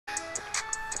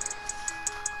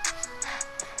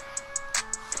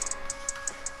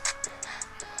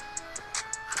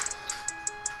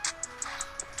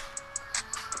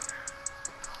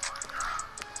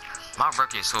my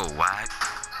record is so whack.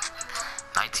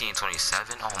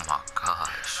 1927. Oh my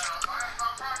gosh.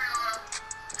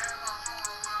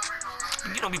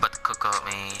 You know we about to cook up,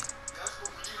 man.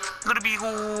 Little bit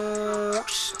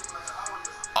horse.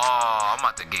 Oh, I'm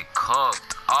about to get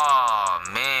cooked. Oh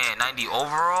man, 90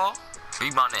 overall.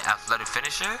 Rebounding athletic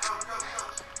finisher.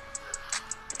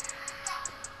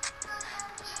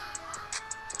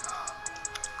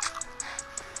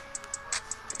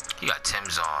 He got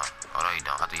Tim's on. Oh no, he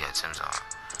don't. I thought he had Tim's on.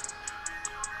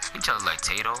 He just like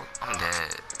Tato. I'm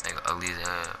dead. Nigga ugly as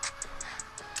hell.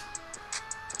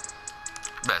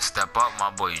 You better step up, my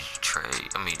boy Trey.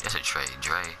 I mean, that's a Trey,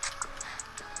 Dre.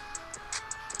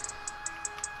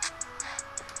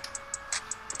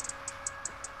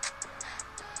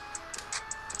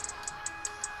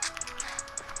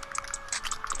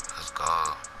 Let's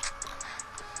go.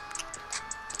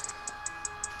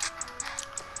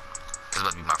 This is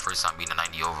about to be my first time beating a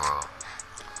 90 overall.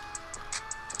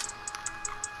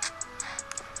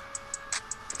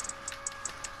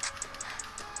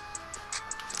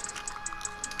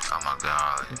 Oh my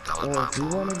god, that was my if you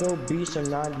wanna go beat some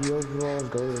 90 overalls,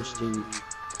 go to the stage.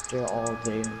 They're all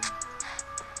there.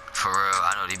 For real,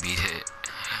 I know they beat it.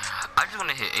 I just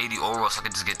wanna hit 80 overalls so I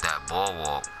can just get that ball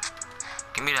walk.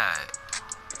 Give me that.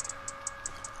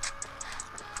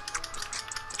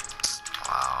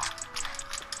 Wow.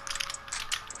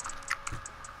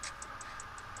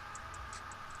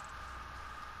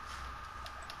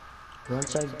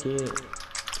 Once I get...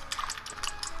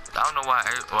 I don't know why.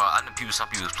 Well, I know some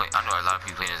people playing. I know a lot of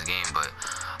people playing this game, but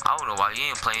I don't know why you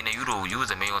ain't playing it. You was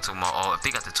the main one talking about. Oh, if they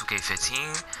got the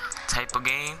 2K15 type of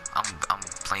game, I'm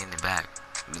playing it back.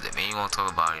 You was the main one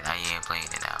talking about it. Now you ain't playing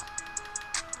it now.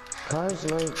 Cause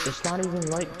like it's not even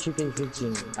like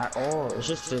 2K15 at all. It's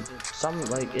just some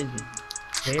like it.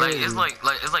 Like it's like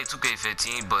it's like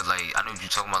 2K15, but like I know what you're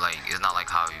talking about. Like it's not like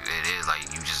how it is. Like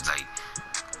you just like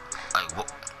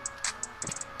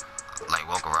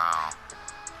walk around.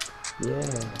 Yeah.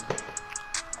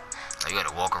 Like you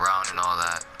gotta walk around and all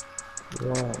that.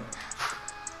 Yeah.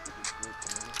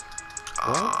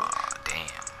 Oh,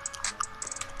 damn.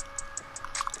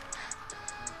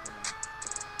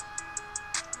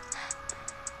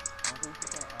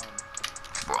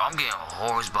 Bro, I'm getting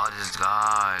horsed by this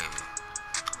guy.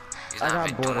 He's I not got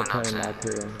even bored doing of playing nothing. that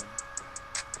career.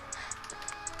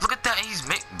 Look at that, he's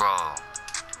bro.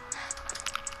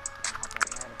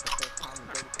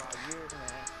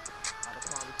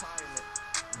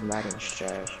 Madden's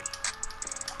trash.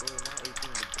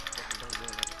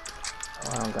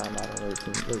 Oh, I don't got Madden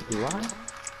 18. Wait, do I?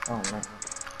 Oh man.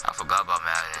 I forgot about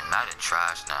Madden. Madden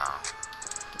trash now.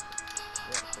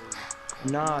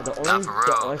 Nah, the Not for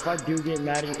real. if I do get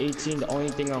Madden 18, the only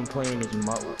thing I'm playing is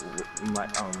what's it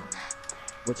Not called?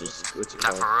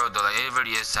 for real though. Like it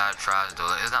really is sad trash though.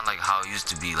 Like, it's not like how it used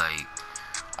to be like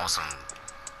on some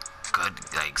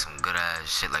good ass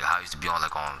shit like how it used to be on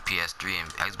like on PS3 and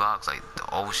Xbox, like the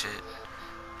old shit.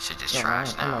 Shit just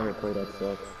trash I'm now. not gonna play that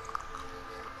stuff.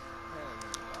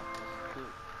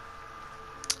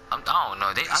 I don't know.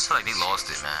 I feel like they lost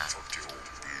it, man.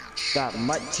 That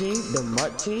the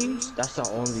MUT teams, that's the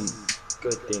only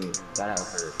good thing that I've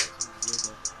heard.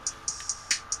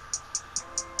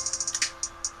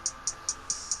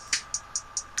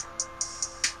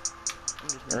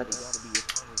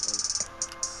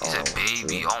 He's a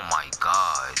baby. Oh my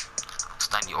god.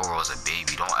 90 overall is a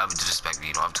baby. Don't ever disrespect me.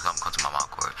 You don't have to come to my mouth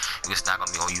court. You can snack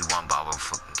on me all you want, but I will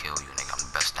fucking kill you, nigga. I'm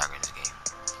the best snacker in this game.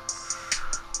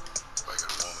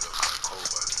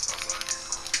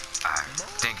 Alright,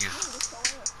 thank you.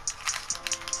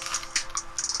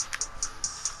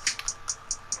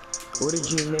 What did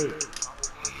you make?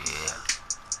 Yeah.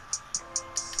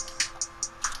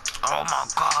 Oh my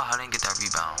god, I didn't get that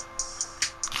rebound.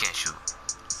 You can't shoot.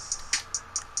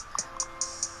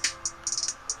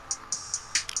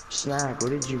 Snack, what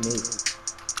did you make?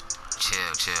 Chill.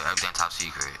 Everything top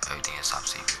secret. Everything is top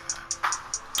secret.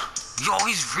 Yo,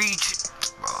 he's reaching.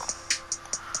 Bro.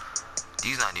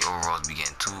 These 90 overalls be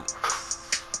getting too.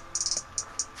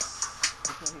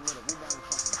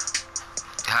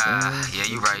 Yeah,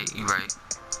 you right.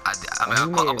 I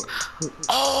mean,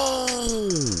 oh!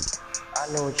 I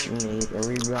know what you need. A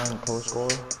rebound post score.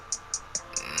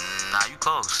 Nah, you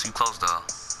close though.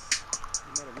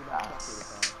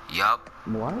 Yup.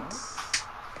 What?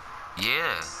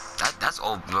 Yeah. That's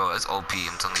OP, bro. It's OP,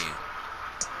 I'm telling you.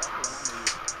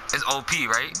 It's OP,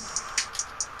 right?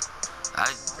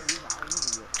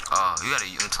 You gotta,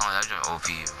 I'm telling you, that's just OP,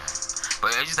 man.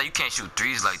 But it's just that you can't shoot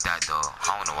threes like that, though.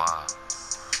 I don't know why.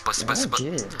 But since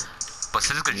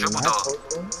it's could dribble, though.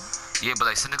 Yeah, but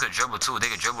like, since it could dribble, too. They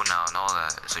could dribble now and all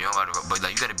that. So you don't gotta, but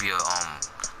like, you gotta be a,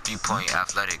 3-point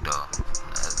athletic though.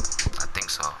 I think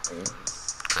so.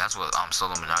 'Cause that's what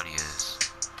solo Illuminati is.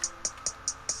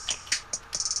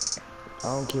 I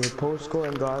don't care. Post score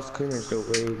and glass cleaners the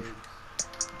wave.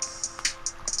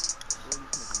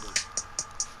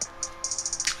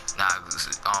 Nah, I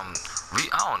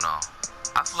don't know.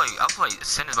 I feel like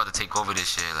Sin is about to take over this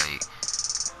shit. Like,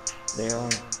 They are.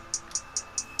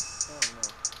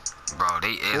 bro,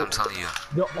 they is. I'm telling you.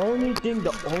 The only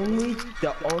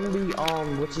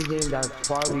what's his name that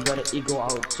probably gotta equal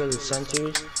out to the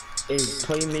centers is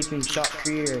playmaking shot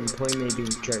creator and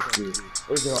playmaking track creator.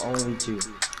 Those are the only two.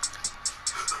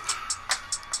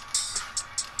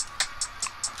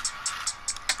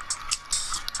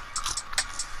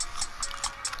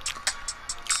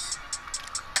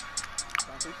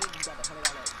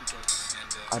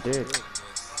 I did.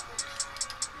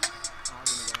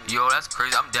 Yo, that's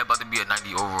crazy. I'm dead about to be a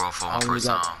 90 overall for my first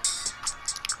time.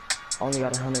 Only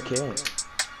got 100K.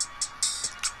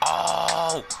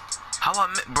 Oh,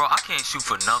 bro, I can't shoot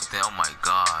for nothing. Oh my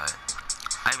god.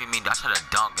 I didn't even mean, I tried to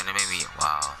dunk and it made me,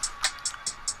 wow.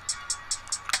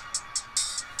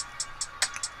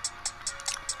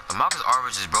 The Marcus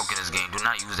Aldridge is broken this game. Do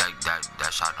not use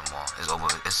that shot no more. It's over.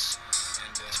 Just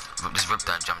rip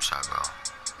that jump shot, bro.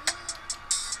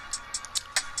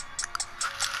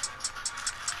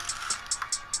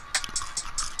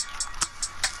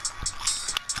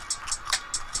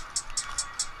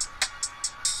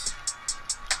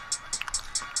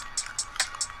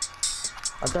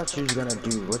 I thought you was gonna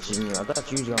do what's his name? I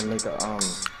thought you was gonna make a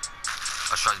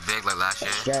stretch big like last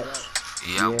year. Stretch.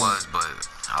 Yeah, I was, but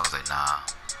I was like, nah.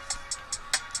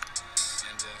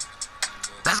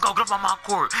 Let's go. Get off my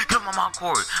court. Get off my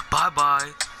court. Bye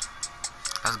bye.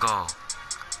 Let's go.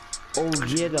 Oh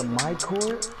yeah, my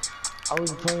court. I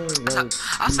was playing.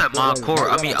 I said my court.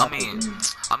 I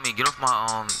mean, get off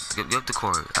my get up the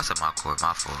court. I said my court.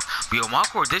 My fault. But yo, my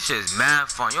court. This shit is mad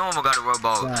fun. You don't even gotta worry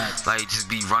about like just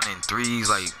be running threes,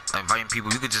 like inviting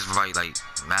people. You could just write like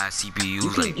mad CPUs. You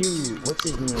could do what's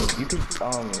his name? You could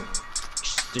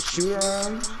the shoot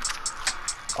around.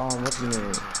 What's his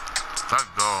name? Let's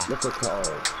go. What's it called?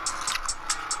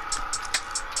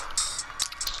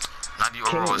 90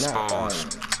 overall exposed.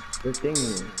 The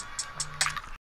thing.